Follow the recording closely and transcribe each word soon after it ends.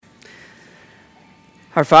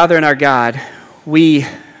Our Father and our God, we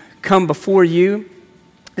come before you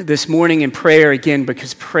this morning in prayer again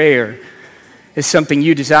because prayer is something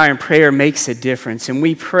you desire and prayer makes a difference. And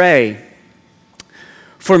we pray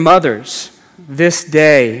for mothers this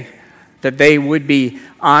day that they would be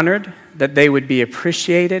honored, that they would be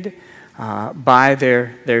appreciated by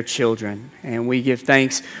their children. And we give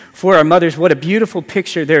thanks for our mothers. What a beautiful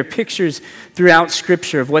picture. There are pictures throughout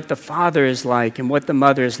Scripture of what the father is like and what the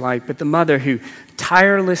mother is like, but the mother who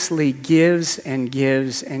tirelessly gives and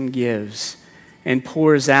gives and gives and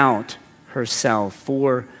pours out herself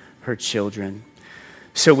for her children.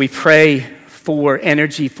 So we pray for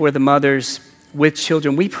energy for the mothers with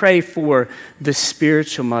children. We pray for the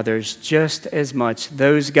spiritual mothers just as much,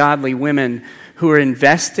 those godly women who are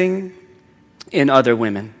investing in other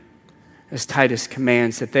women, as Titus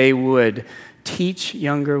commands, that they would teach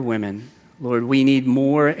younger women. Lord, we need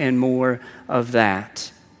more and more of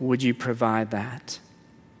that. Would you provide that?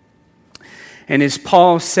 And as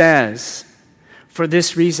Paul says, for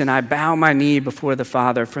this reason I bow my knee before the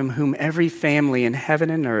Father, from whom every family in heaven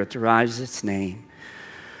and earth derives its name.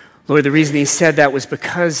 Lord, the reason he said that was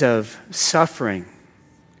because of suffering.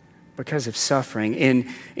 Because of suffering.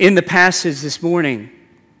 In the passage this morning,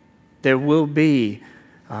 there will be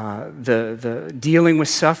the dealing with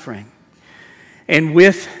suffering. And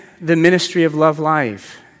with the ministry of Love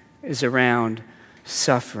Life is around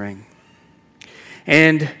suffering.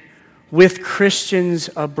 And with Christians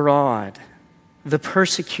abroad, the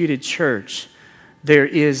persecuted church, there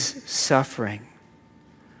is suffering.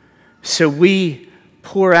 So we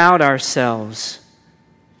pour out ourselves,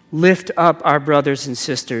 lift up our brothers and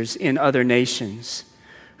sisters in other nations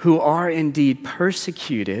who are indeed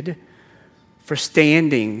persecuted for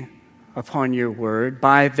standing upon your word,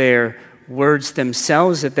 by their words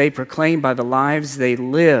themselves that they proclaim, by the lives they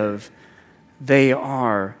live. They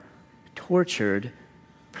are tortured,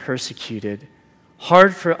 persecuted.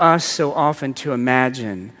 Hard for us so often to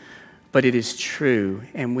imagine, but it is true,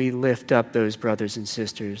 and we lift up those brothers and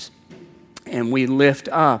sisters. And we lift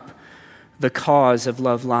up the cause of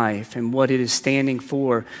Love Life and what it is standing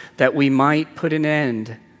for, that we might put an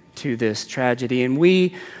end to this tragedy. And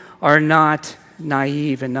we are not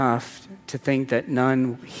naive enough to think that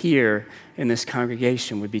none here in this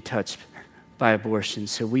congregation would be touched by abortion.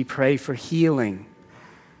 So we pray for healing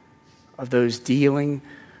of those dealing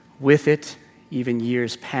with it even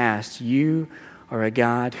years past. You are a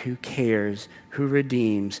God who cares, who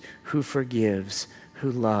redeems, who forgives,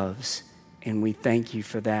 who loves. And we thank you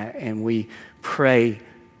for that. And we pray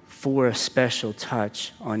for a special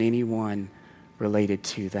touch on anyone related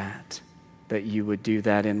to that you would do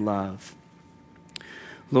that in love.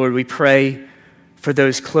 Lord, we pray for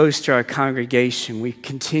those close to our congregation. We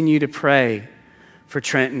continue to pray for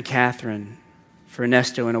Trent and Catherine, for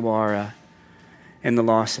Ernesto and Awara, and the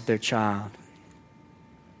loss of their child.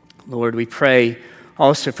 Lord, we pray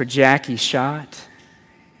also for Jackie Schott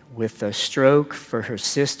with a stroke, for her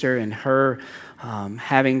sister and her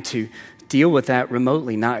having to deal with that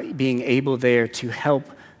remotely, not being able there to help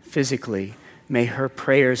physically. May her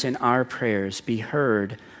prayers and our prayers be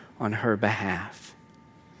heard on her behalf.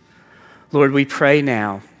 Lord, we pray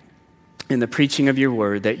now in the preaching of your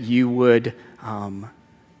word that you would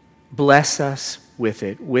bless us with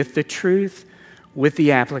it, with the truth, with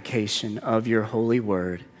the application of your holy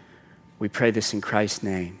word. We pray this in Christ's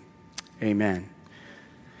name. Amen.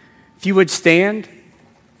 If you would stand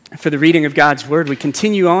for the reading of God's word, we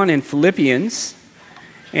continue on in Philippians,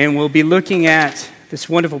 and we'll be looking at this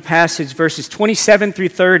wonderful passage, verses 27 through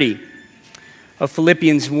 30 of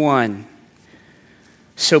Philippians 1.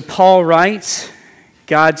 So Paul writes,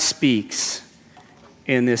 God speaks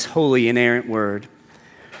in this holy, inerrant word.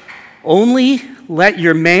 Only let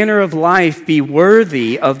your manner of life be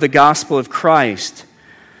worthy of the gospel of Christ,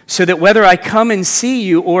 so that whether I come and see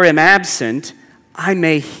you or am absent, I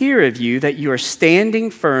may hear of you that you are standing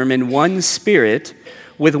firm in one spirit,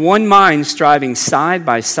 with one mind striving side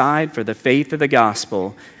by side for the faith of the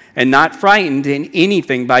gospel, and not frightened in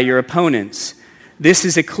anything by your opponents. This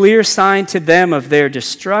is a clear sign to them of their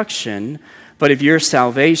destruction, but of your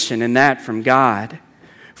salvation, and that from God.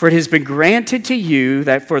 For it has been granted to you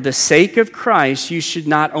that for the sake of Christ you should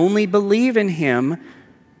not only believe in him,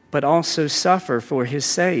 but also suffer for his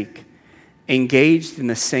sake, engaged in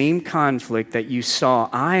the same conflict that you saw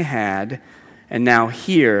I had, and now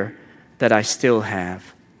hear that I still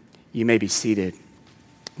have. You may be seated.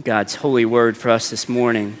 God's holy word for us this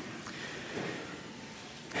morning.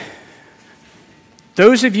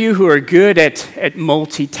 Those of you who are good at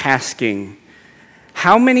multitasking,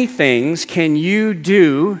 how many things can you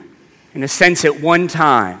do, in a sense, at one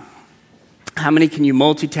time? How many can you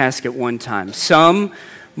multitask at one time? Some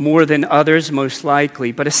more than others, most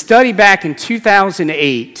likely. But a study back in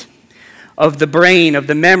 2008 of the brain, of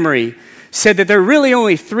the memory, said that there are really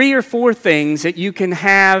only 3 or 4 things that you can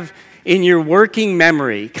have in your working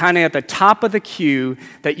memory, kind of at the top of the queue,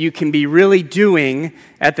 that you can be really doing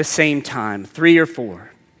at the same time. 3 or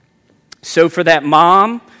 4. So for that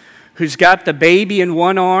mom who's got the baby in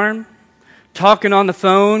one arm, talking on the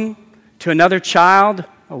phone to another child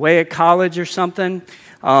away at college or something,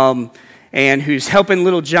 and who's helping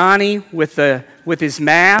little Johnny with his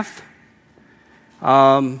math,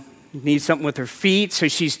 needs something with her feet, so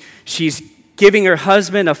she's giving her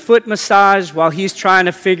husband a foot massage while he's trying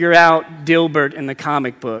to figure out Dilbert in the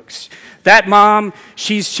comic books. That mom,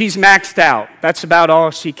 she's maxed out. That's about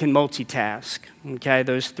all she can multitask. Okay,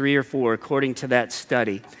 those 3 or 4 according to that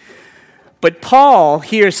study. But Paul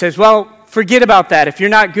here says, well, forget about that. If you're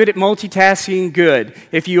not good at multitasking, good.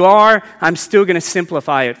 If you are, I'm still going to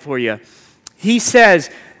simplify it for you. He says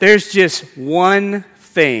there's just one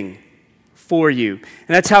thing for you. And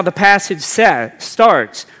that's how the passage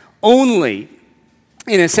starts. Only.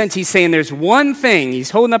 In a sense, he's saying there's one thing. He's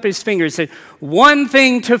holding up his finger and said, one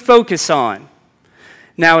thing to focus on.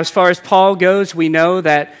 Now, as far as Paul goes, we know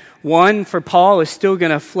that one for Paul is still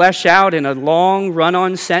going to flesh out in a long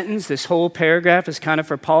run-on sentence. This whole paragraph is kind of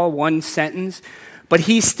for Paul, one sentence. But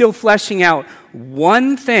he's still fleshing out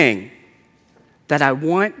one thing that I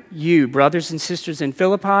want you, brothers and sisters in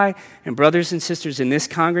Philippi and brothers and sisters in this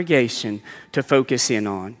congregation, to focus in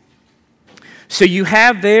on. So you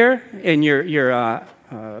have there in your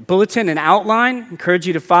bulletin an outline. I encourage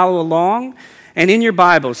you to follow along. And in your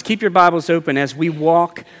Bibles, keep your Bibles open as we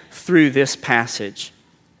walk through this passage.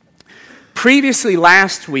 Previously,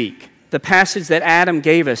 last week, the passage that Adam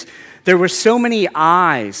gave us, there were so many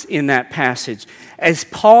I's in that passage as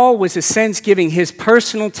Paul was, in a sense, giving his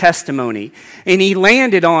personal testimony. And he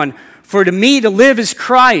landed on, for to me to live is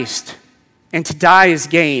Christ and to die is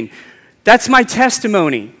gain. That's my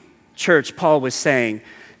testimony, church, Paul was saying.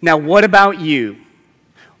 Now, what about you?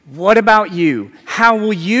 What about you? How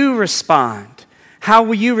will you respond? How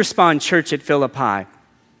will you respond, church at Philippi?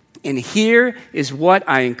 And here is what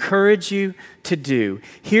I encourage you to do.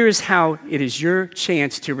 Here is how it is your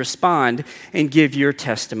chance to respond and give your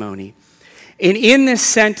testimony. And in this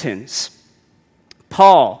sentence,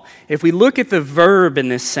 Paul, if we look at the verb in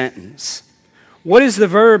this sentence, what is the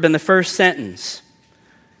verb in the first sentence?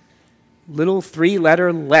 Little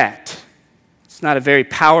 3-letter let. It's not a very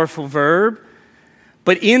powerful verb,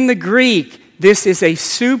 but in the Greek, this is a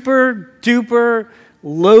super duper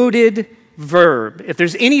loaded verb. If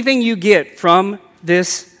there's anything you get from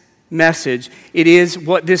this message, it is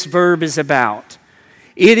what this verb is about.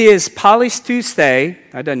 It is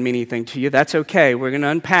polystouste. That doesn't mean anything to you. That's okay. We're going to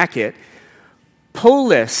unpack it.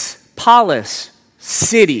 Polis,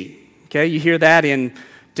 city. Okay, you hear that in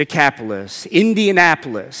Decapolis,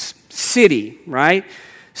 Indianapolis, city, right?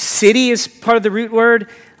 City is part of the root word.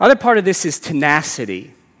 Other part of this is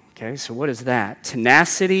tenacity. Okay, so what is that?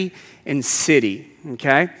 Tenacity and city.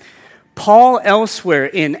 Okay? Paul elsewhere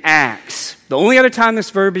in Acts, the only other time this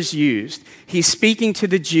verb is used, he's speaking to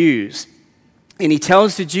the Jews. And he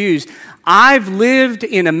tells the Jews, I've lived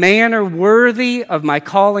in a manner worthy of my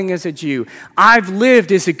calling as a Jew. I've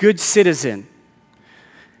lived as a good citizen.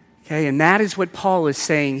 Okay, and that is what Paul is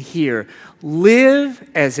saying here. Live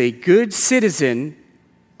as a good citizen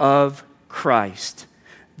of Christ.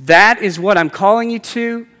 That is what I'm calling you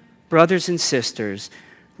to, brothers and sisters.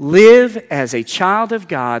 Live as a child of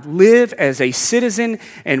God. Live as a citizen.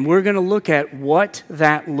 And we're going to look at what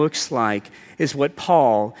that looks like, is what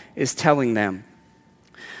Paul is telling them.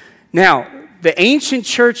 Now, the ancient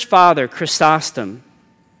church father, Chrysostom,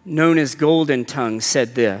 known as Golden Tongue,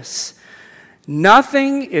 said this: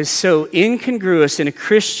 nothing is so incongruous in a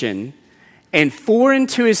Christian and foreign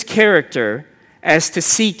to his character as to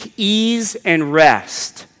seek ease and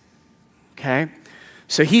rest. Okay?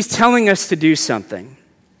 So he's telling us to do something.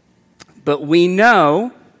 But we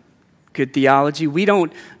know, good theology, we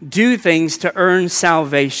don't do things to earn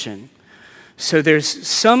salvation. So there's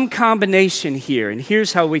some combination here, and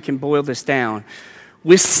here's how we can boil this down.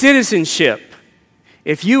 With citizenship,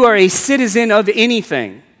 if you are a citizen of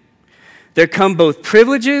anything, there come both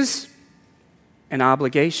privileges and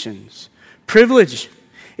obligations. Privilege.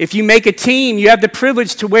 If you make a team, you have the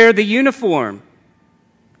privilege to wear the uniform.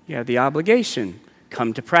 You have the obligation.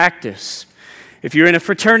 Come to practice. If you're in a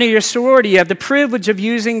fraternity or sorority, you have the privilege of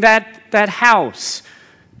using that house.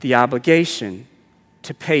 The obligation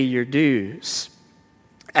to pay your dues.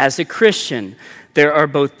 As a Christian, there are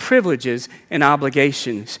both privileges and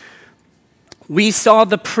obligations. We saw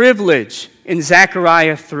the privilege in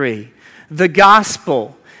Zechariah 3. the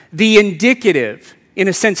gospel, the indicative, in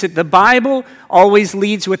a sense that the Bible always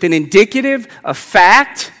leads with an indicative, a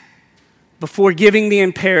fact, before giving the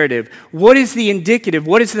imperative. What is the indicative?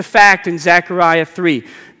 What is the fact in Zechariah 3?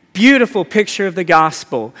 Beautiful picture of the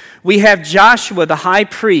gospel. We have Joshua, the high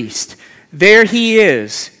priest. There he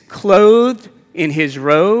is, clothed in his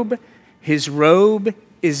robe. His robe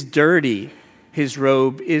is dirty. His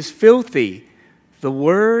robe is filthy. The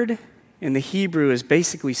word in the Hebrew is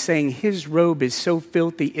basically saying his robe is so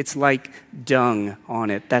filthy, it's like dung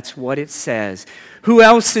on it. That's what it says. Who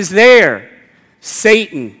else is there?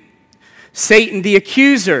 Satan. Satan, the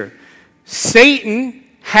accuser. Satan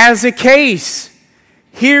has a case.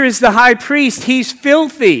 Here is the high priest. He's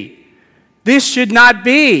filthy. This should not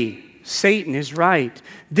be. Satan is right.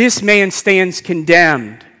 This man stands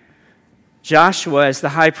condemned. Joshua, as the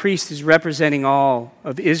high priest, is representing all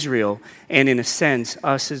of Israel, and in a sense,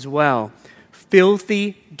 us as well.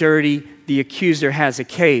 Filthy, dirty, the accuser has a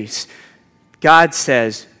case. God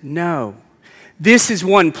says, no. This is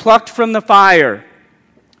one plucked from the fire.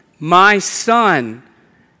 My son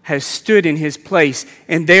has stood in his place.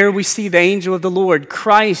 And there we see the angel of the Lord,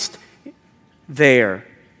 Christ there.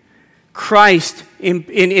 Christ,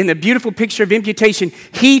 in the beautiful picture of imputation,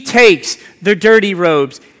 he takes the dirty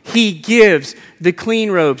robes. He gives the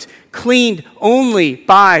clean robes, cleaned only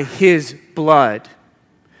by his blood.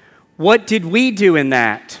 What did we do in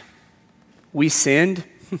that? We sinned.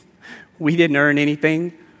 We didn't earn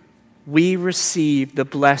anything. We received the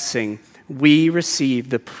blessing. We received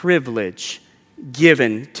the privilege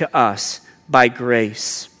given to us by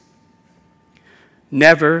grace. We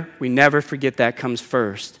never forget that comes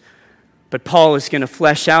first. But Paul is going to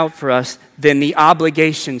flesh out for us then the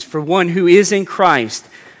obligations for one who is in Christ.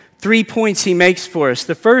 3 points he makes for us.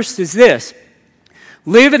 The first is this: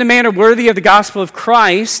 live in a manner worthy of the gospel of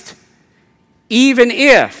Christ, even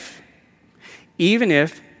if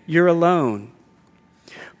you're alone.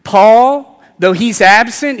 Paul, though he's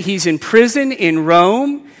absent, he's in prison in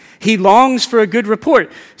Rome, he longs for a good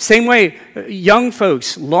report. Same way, young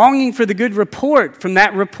folks longing for the good report from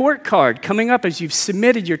that report card coming up as you've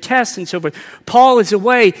submitted your tests and so forth. Paul is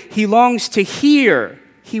away. He longs to hear.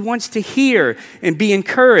 He wants to hear and be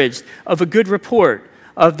encouraged of a good report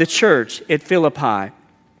of the church at Philippi.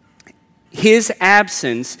 His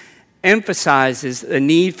absence emphasizes a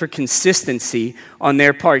need for consistency on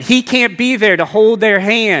their part. He can't be there to hold their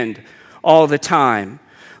hand all the time.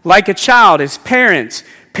 Like a child, as parents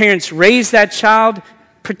raise that child,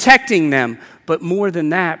 protecting them, but more than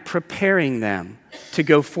that, preparing them to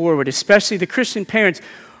go forward, especially the Christian parents,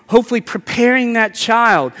 hopefully preparing that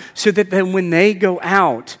child so that then when they go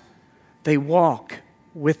out, they walk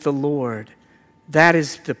with the Lord. That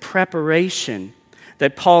is the preparation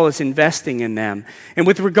that Paul is investing in them. And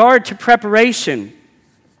with regard to preparation,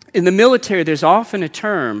 in the military, there's often a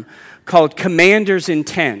term called commander's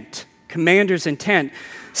intent. Commander's intent,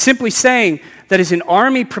 simply saying that as an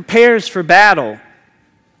army prepares for battle,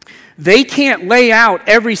 they can't lay out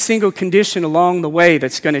every single condition along the way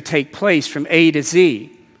that's going to take place from A to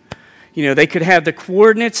Z. You know, they could have the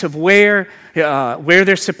coordinates of where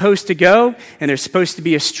they're supposed to go, and there's supposed to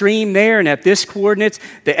be a stream there, and at this coordinates,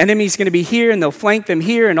 the enemy's going to be here, and they'll flank them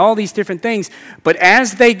here, and all these different things. But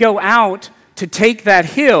as they go out to take that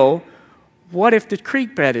hill, what if the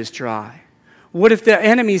creek bed is dry? What if the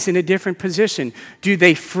enemy's in a different position? Do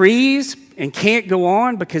they freeze and can't go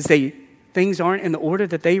on because things aren't in the order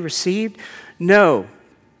that they received? No,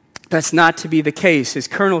 that's not to be the case. As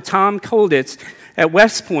Colonel Tom Kolditz at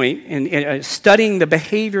West Point, in studying the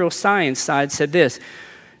behavioral science side, said this: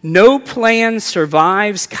 no plan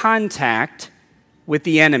survives contact with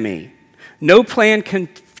the enemy. No plan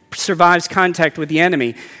survives contact with the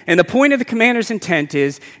enemy. And the point of the commander's intent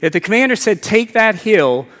is, if the commander said, take that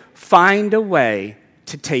hill, find a way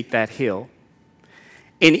to take that hill.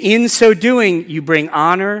 And in so doing, you bring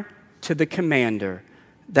honor to the commander.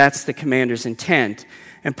 That's the commander's intent.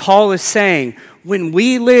 And Paul is saying, when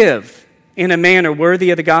we live in a manner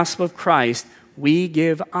worthy of the gospel of Christ, we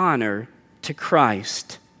give honor to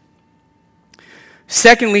Christ.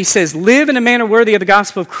 Secondly, he says, live in a manner worthy of the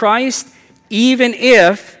gospel of Christ, even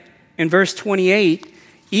if, in verse 28,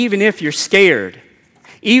 even if you're scared,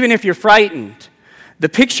 even if you're frightened. The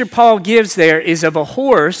picture Paul gives there is of a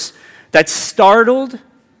horse that's startled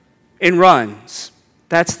and runs.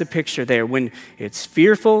 That's the picture there. When it's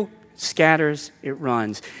fearful, it scatters, it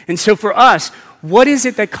runs. And so for us, what is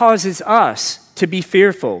it that causes us to be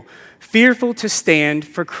fearful? Fearful to stand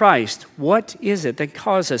for Christ. What is it that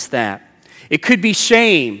causes us that? It could be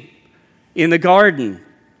shame in the garden.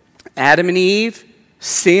 Adam and Eve,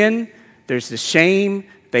 sin, there's the shame,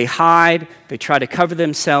 they hide, they try to cover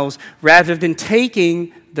themselves, rather than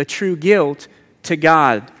taking the true guilt to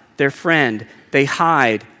God, their friend. They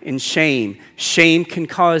hide in shame. Shame can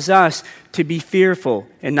cause us to be fearful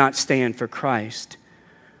and not stand for Christ.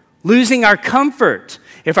 Losing our comfort.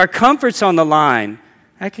 If our comfort's on the line,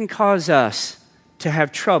 that can cause us to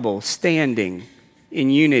have trouble standing in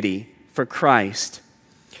unity for Christ.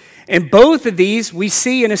 And both of these we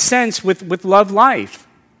see in a sense with Love Life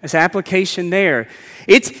as application there.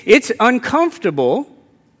 It's uncomfortable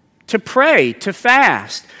to pray, to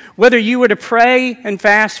fast. Whether you were to pray and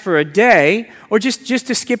fast for a day or just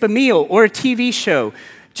to skip a meal or a TV show,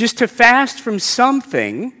 just to fast from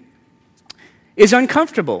something is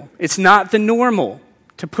uncomfortable. It's not the normal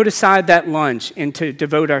to put aside that lunch and to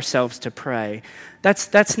devote ourselves to pray.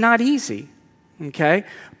 That's not easy, okay?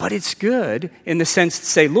 But it's good in the sense to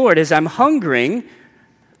say, Lord, as I'm hungering,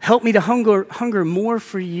 help me to hunger more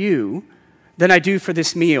for you than I do for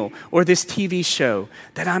this meal or this TV show,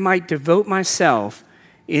 that I might devote myself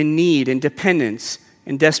in need and dependence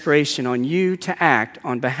and desperation on you to act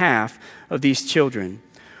on behalf of these children.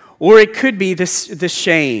 Or it could be the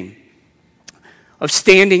shame of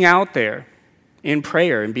standing out there in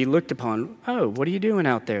prayer and be looked upon. Oh, what are you doing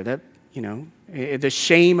out there? That, the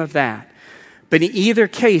shame of that. But in either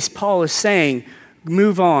case, Paul is saying,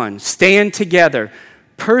 move on, stand together.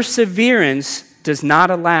 Perseverance does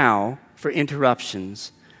not allow for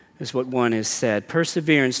interruptions, is what one has said.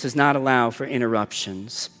 Perseverance does not allow for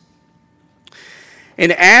interruptions.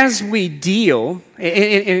 And as we deal,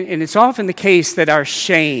 and it's often the case that our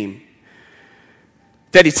shame,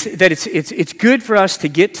 that it's good for us to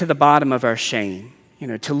get to the bottom of our shame,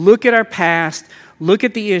 to look at our past, look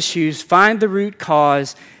at the issues, find the root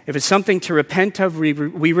cause. If it's something to repent of, we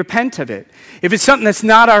repent of it. If it's something that's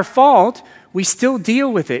not our fault, we still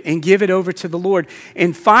deal with it and give it over to the Lord.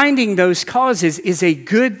 And finding those causes is a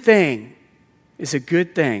good thing,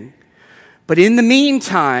 But in the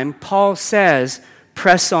meantime, Paul says,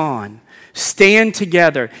 press on, stand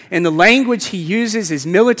together. And the language he uses is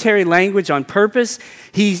military language on purpose.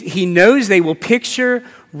 He knows they will picture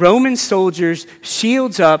Roman soldiers,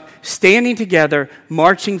 shields up, standing together,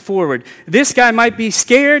 marching forward. This guy might be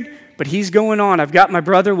scared, but he's going on. I've got my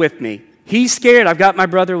brother with me. He's scared, I've got my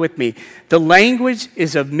brother with me. The language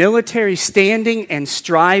is of military standing and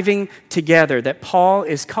striving together that Paul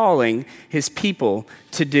is calling his people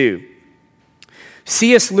to do.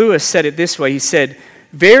 C.S. Lewis said it this way. He said,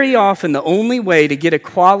 very often the only way to get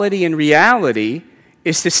equality in reality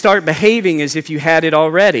is to start behaving as if you had it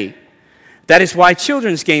already. That is why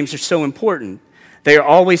children's games are so important. They are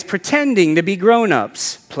always pretending to be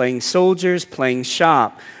grown-ups, playing soldiers, playing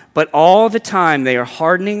shop. But all the time they are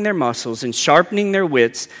hardening their muscles and sharpening their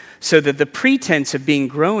wits so that the pretense of being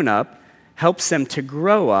grown up helps them to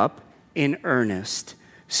grow up in earnest.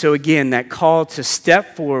 So again, that call to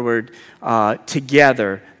step forward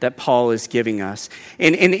together that Paul is giving us.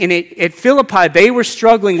 And at Philippi, they were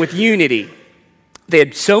struggling with unity. They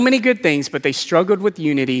had so many good things, but they struggled with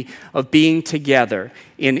unity of being together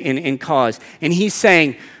in cause. And he's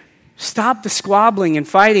saying, stop the squabbling and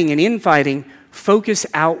fighting and infighting. Focus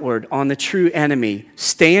outward on the true enemy.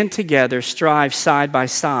 Stand together, strive side by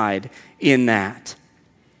side in that.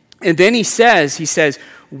 And then he says,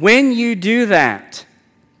 when you do that,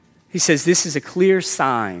 he says, this is a clear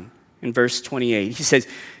sign in verse 28. He says,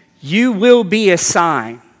 you will be a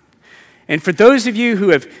sign. And for those of you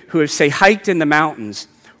who have say, hiked in the mountains,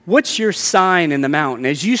 what's your sign in the mountain?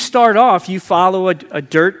 As you start off, you follow a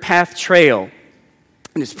dirt path trail.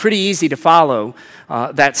 And it's pretty easy to follow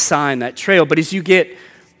that sign, that trail. But as you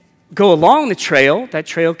go along the trail, that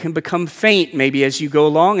trail can become faint maybe as you go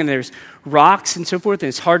along, and there's rocks and so forth, and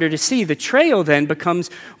it's harder to see. The trail then becomes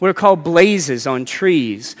what are called blazes on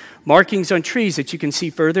trees, markings on trees that you can see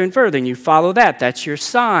further and further, and you follow that. That's your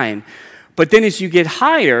sign. But then as you get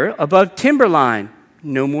higher above timberline,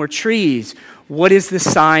 no more trees. What is the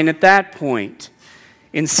sign at that point?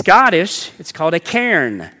 In Scottish, it's called a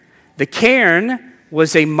cairn. The cairn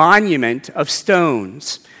was a monument of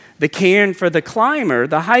stones. The cairn for the climber,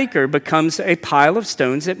 the hiker, becomes a pile of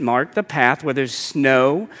stones that mark the path where there's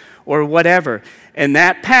snow or whatever. And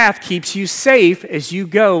that path keeps you safe as you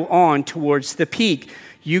go on towards the peak.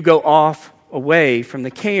 You go off away from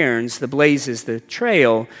the cairns, the blazes, the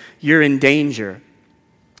trail, you're in danger.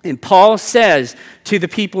 And Paul says to the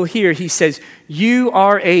people here, he says, you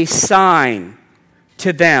are a sign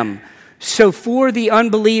to them. So for the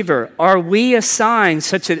unbeliever, are we a sign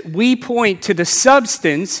such that we point to the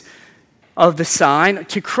substance of the sign,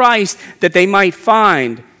 to Christ, that they might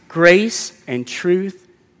find grace and truth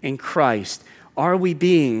in Christ? Are we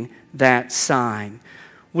being that sign?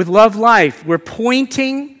 with Love Life, we're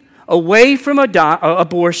pointing away from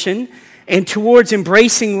abortion and towards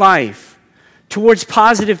embracing life, towards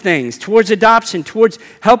positive things, towards adoption, towards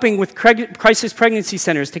helping with crisis pregnancy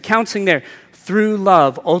centers, to counseling there, through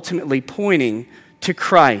love, ultimately pointing to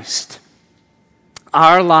Christ.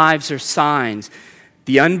 Our lives are signs.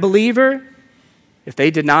 The unbeliever, if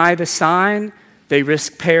they deny the sign, they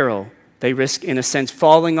risk peril. They risk, in a sense,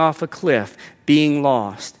 falling off a cliff, being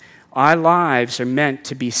lost. Our lives are meant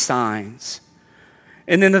to be signs.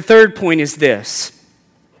 And then the third point is this.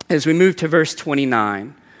 As we move to verse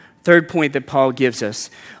 29, third point that Paul gives us.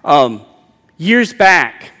 Years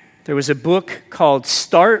back, there was a book called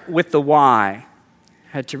Start with the Why.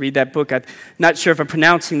 I had to read that book. I'm not sure if I'm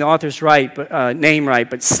pronouncing the author's name right,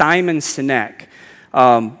 but Simon Sinek.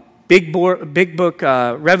 Big book,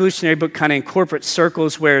 revolutionary book, kind of in corporate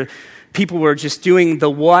circles where people were just doing the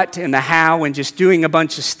what and the how and just doing a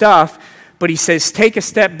bunch of stuff. But he says, take a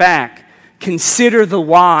step back. Consider the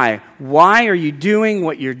why. Why are you doing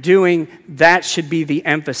what you're doing? That should be the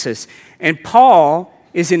emphasis. And Paul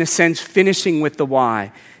is, in a sense, finishing with the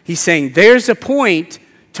why. He's saying, there's a point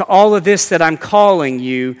to all of this that I'm calling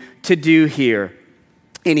you to do here.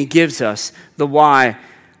 And he gives us the why.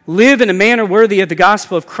 Live in a manner worthy of the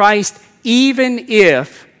gospel of Christ, even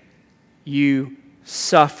if you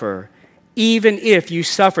suffer. Even if you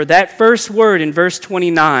suffer. That first word in verse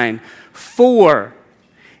 29, for,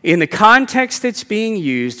 in the context that's being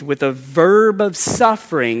used with a verb of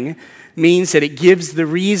suffering, means that it gives the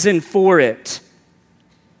reason for it.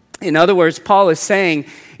 In other words, Paul is saying,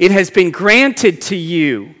 it has been granted to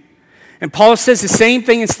you. And Paul says the same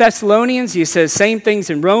thing in Thessalonians. He says the same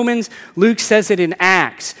things in Romans. Luke says it in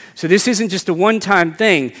Acts. So this isn't just a one-time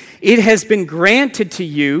thing. It has been granted to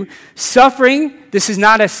you. Suffering, this is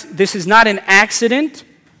not an accident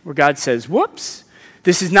where God says, whoops.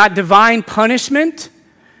 This is not divine punishment.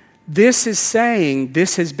 This is saying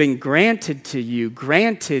this has been granted to you.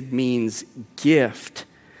 Granted means gift.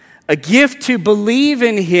 A gift to believe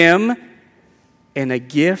in him and a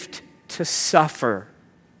gift to suffer.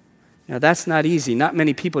 Now, that's not easy. Not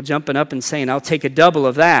many people jumping up and saying, I'll take a double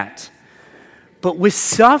of that. But with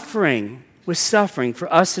suffering,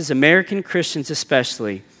 for us as American Christians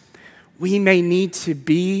especially, we may need to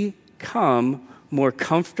become more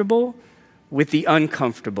comfortable with the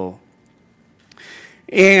uncomfortable.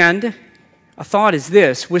 And a thought is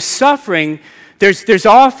this. With suffering, there's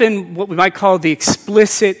often what we might call the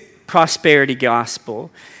explicit prosperity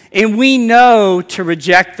gospel. And we know to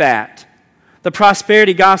reject that. The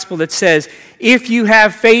prosperity gospel that says, if you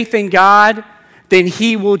have faith in God, then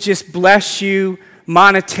he will just bless you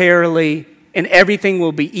monetarily and everything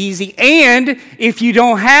will be easy. And if you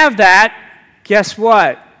don't have that, guess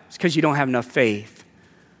what? It's because you don't have enough faith.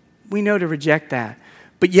 We know to reject that.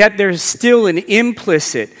 But yet there's still an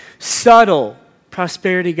implicit, subtle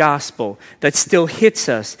prosperity gospel that still hits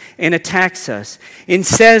us and attacks us and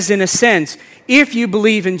says, in a sense, if you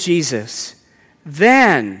believe in Jesus,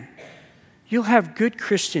 then you'll have good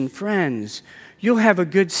Christian friends. You'll have a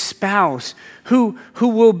good spouse who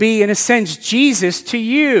will be, in a sense, Jesus to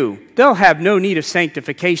you. They'll have no need of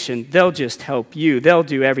sanctification. They'll just help you. They'll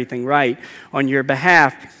do everything right on your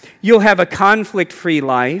behalf. You'll have a conflict-free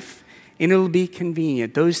life, and it'll be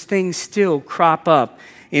convenient. Those things still crop up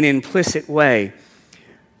in an implicit way.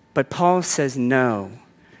 But Paul says no.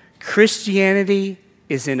 Christianity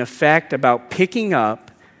is, in effect, about picking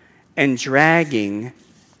up and dragging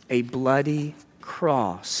a bloody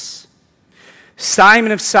cross.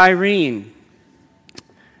 Simon of Cyrene,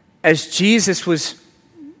 as Jesus was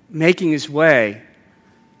making his way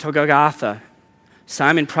to Golgotha,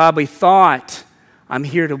 Simon probably thought, I'm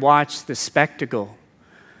here to watch the spectacle.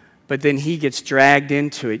 But then he gets dragged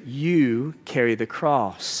into it. You carry the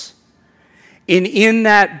cross. And in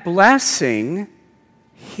that blessing,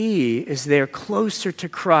 he is there closer to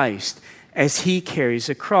Christ. As he carries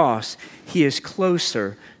a cross, he is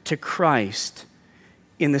closer to Christ.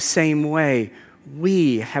 In the same way,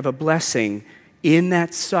 we have a blessing in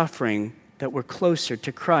that suffering that we're closer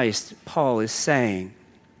to Christ, Paul is saying.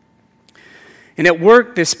 And at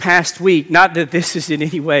work this past week, not that this is in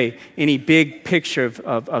any way any big picture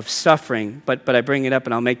of suffering, but I bring it up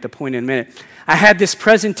and I'll make the point in a minute. I had this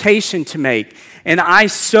presentation to make, and I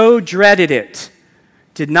so dreaded it.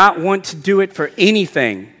 Did not want to do it for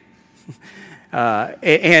anything.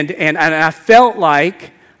 And I felt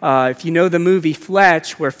like, if you know the movie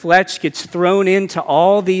Fletch, where Fletch gets thrown into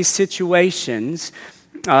all these situations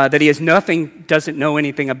that he doesn't know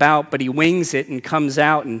anything about, but he wings it and comes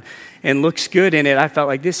out and looks good in it. I felt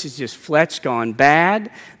like this is just Fletch gone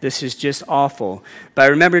bad. This is just awful. But I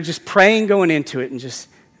remember just praying going into it and just,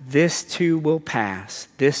 this too will pass.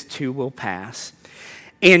 This too will pass.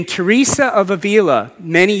 And Teresa of Avila,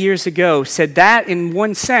 many years ago, said that in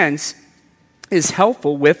one sense is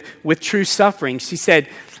helpful with true suffering. She said,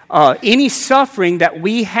 any suffering that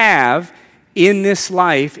we have in this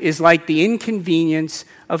life is like the inconvenience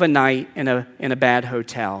of a night in a bad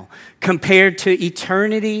hotel compared to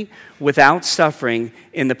eternity without suffering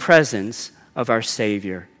in the presence of our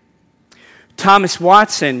Savior. Thomas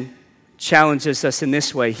Watson challenges us in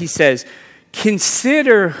this way. He says,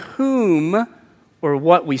 consider whom or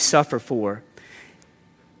what we suffer for.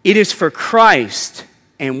 It is for Christ,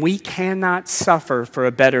 and we cannot suffer for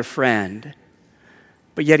a better friend.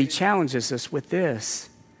 But yet he challenges us with this.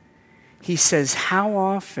 He says, how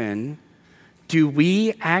often do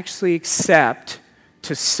we actually accept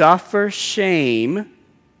to suffer shame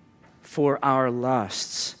for our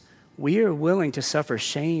lusts? We are willing to suffer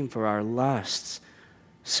shame for our lusts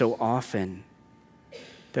so often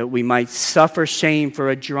that we might suffer shame for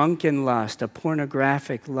a drunken lust, a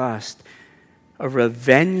pornographic lust, a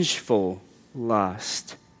revengeful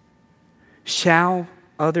lust. Shall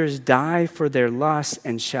others die for their lusts,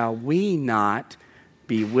 and shall we not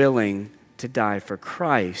be willing to die for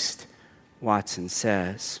Christ? Watson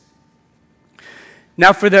says.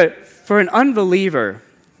 Now, for an unbeliever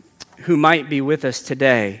who might be with us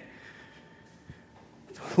today,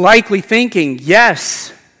 likely thinking,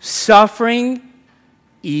 yes, suffering,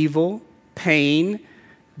 evil, pain,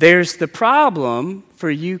 there's the problem for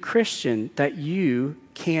you, Christian, that you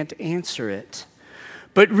can't answer it.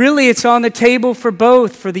 But really, it's on the table for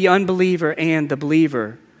both, for the unbeliever and the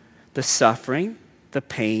believer. The suffering, the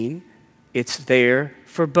pain, it's there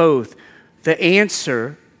for both. The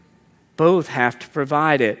answer, both have to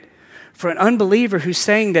provide it. For an unbeliever who's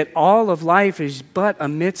saying that all of life is but a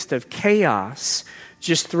midst of chaos,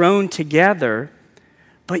 just thrown together,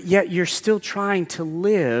 but yet you're still trying to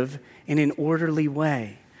live in an orderly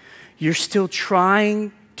way. You're still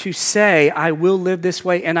trying to say, I will live this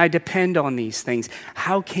way and I depend on these things.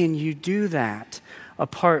 How can you do that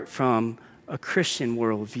apart from a Christian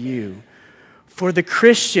worldview? For the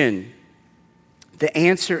Christian, the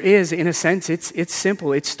answer is, in a sense, it's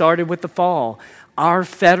simple. It started with the fall. Our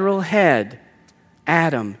federal head,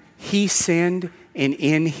 Adam, he sinned, and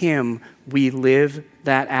in him we live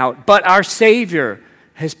that out. But our Savior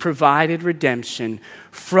has provided redemption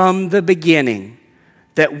from the beginning,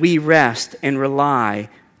 that we rest and rely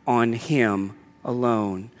on him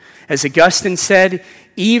alone. As Augustine said,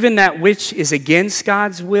 even that which is against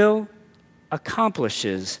God's will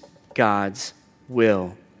accomplishes God's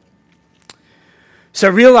will. So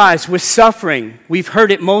realize with suffering, we've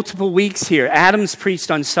heard it multiple weeks here. Adam's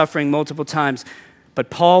preached on suffering multiple times, but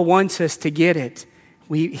Paul wants us to get it.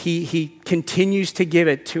 He continues to give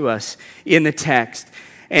it to us in the text.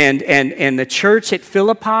 And the church at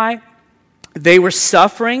Philippi, they were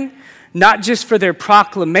suffering not just for their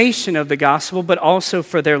proclamation of the gospel, but also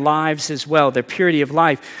for their lives as well, their purity of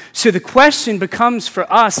life. So the question becomes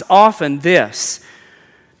for us often this: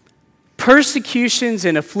 persecutions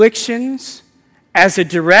and afflictions as a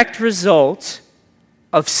direct result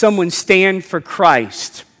of someone's stand for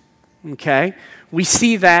Christ. Okay? We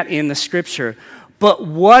see that in the scripture. But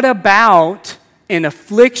what about an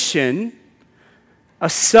affliction, a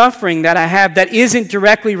suffering that I have that isn't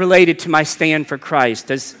directly related to my stand for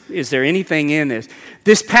Christ? Is there anything in this?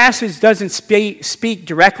 This passage doesn't speak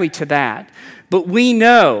directly to that. But we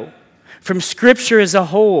know from Scripture as a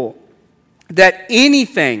whole that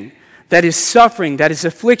anything that is suffering, that is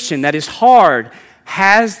affliction, that is hard,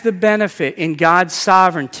 has the benefit in God's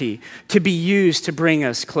sovereignty to be used to bring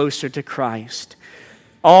us closer to Christ.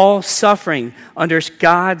 All suffering under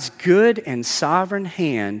God's good and sovereign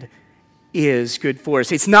hand is good for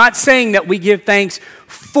us. It's not saying that we give thanks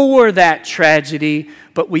for that tragedy,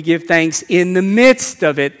 but we give thanks in the midst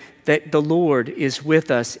of it that the Lord is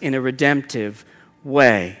with us in a redemptive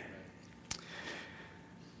way.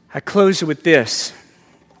 I close with this.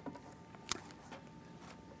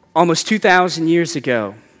 Almost 2,000 years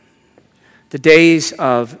ago, the days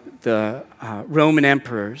of the Roman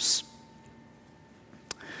emperors,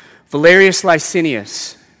 Valerius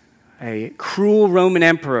Licinius, a cruel Roman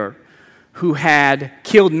emperor who had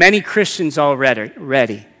killed many Christians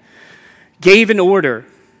already, gave an order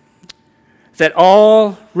that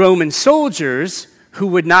all Roman soldiers who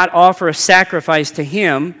would not offer a sacrifice to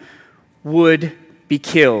him would be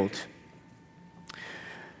killed.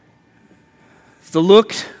 The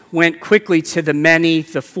look went quickly to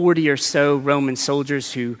the 40 or so Roman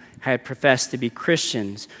soldiers who had professed to be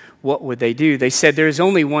Christians. What would they do? They said, there is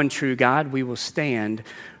only one true God. We will stand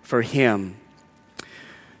for him.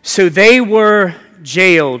 So they were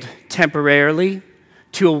jailed temporarily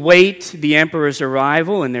to await the emperor's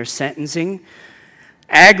arrival and their sentencing.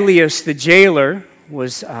 Aglios, the jailer,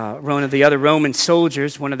 was one of the other Roman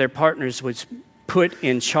soldiers. One of their partners was put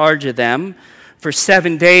in charge of them for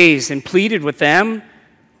 7 days and pleaded with them,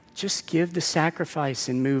 just give the sacrifice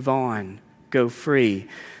and move on. Go free.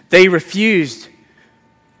 They refused.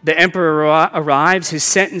 The emperor arrives. His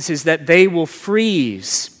sentence is that they will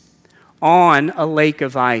freeze on a lake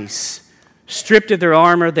of ice. Stripped of their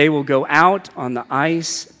armor, they will go out on the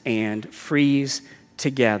ice and freeze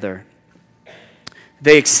together.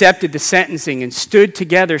 They accepted the sentencing and stood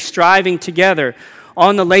together, striving together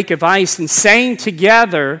on the lake of ice and sang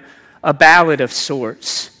together a ballad of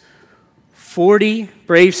sorts. 40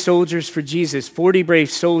 brave soldiers for Jesus, 40 brave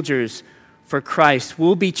soldiers for Christ.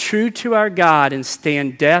 We'll be true to our God and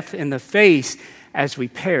stand death in the face as we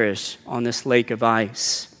perish on this lake of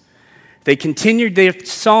ice. They continued their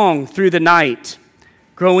song through the night,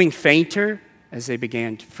 growing fainter as they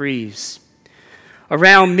began to freeze.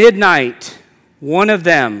 Around midnight, one of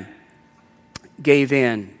them gave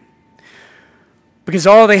in, because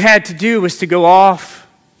all they had to do was to go off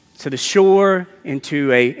to the shore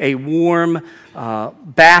into a warm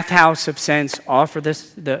bathhouse of sense, offer the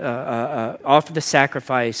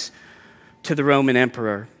sacrifice to the Roman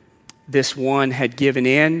emperor. This one had given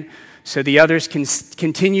in, so the others can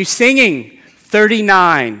continue singing.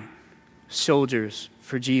 39 soldiers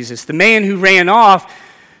for Jesus. The man who ran off,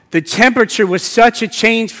 the temperature was such a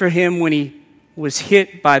change for him when he was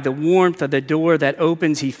hit by the warmth of the door that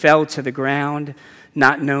opens. He fell to the ground,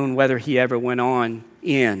 not knowing whether he ever went on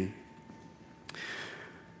in.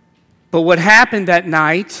 But what happened that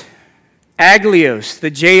night, Aglios, the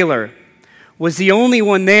jailer, was the only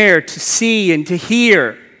one there to see and to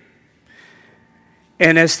hear.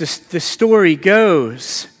 And as the story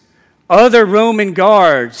goes, other Roman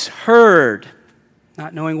guards heard,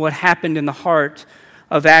 not knowing what happened in the heart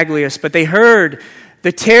of Aglios, but they heard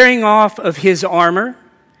the tearing off of his armor,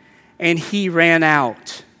 and he ran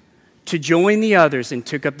out to join the others and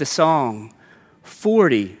took up the song,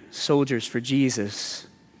 40 soldiers for Jesus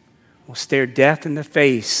will stare death in the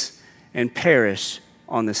face and perish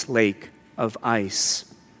on this lake of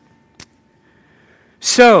ice.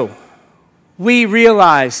 So, we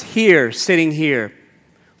realize here, sitting here,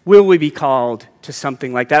 will we be called to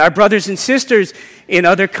something like that? Our brothers and sisters in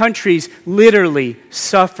other countries literally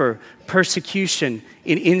suffer persecution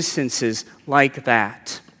in instances like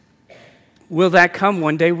that. Will that come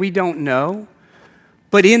one day? We don't know.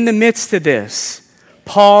 But in the midst of this,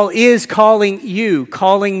 Paul is calling you,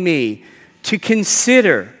 calling me, to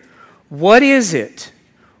consider, what is it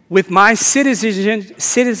with my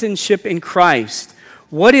citizenship in Christ?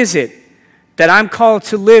 What is it that I'm called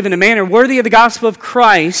to live in a manner worthy of the gospel of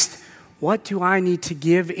Christ? What do I need to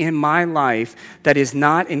give in my life that is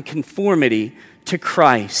not in conformity to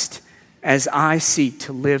Christ as I seek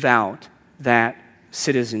to live out that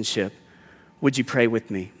citizenship? Would you pray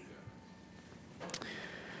with me?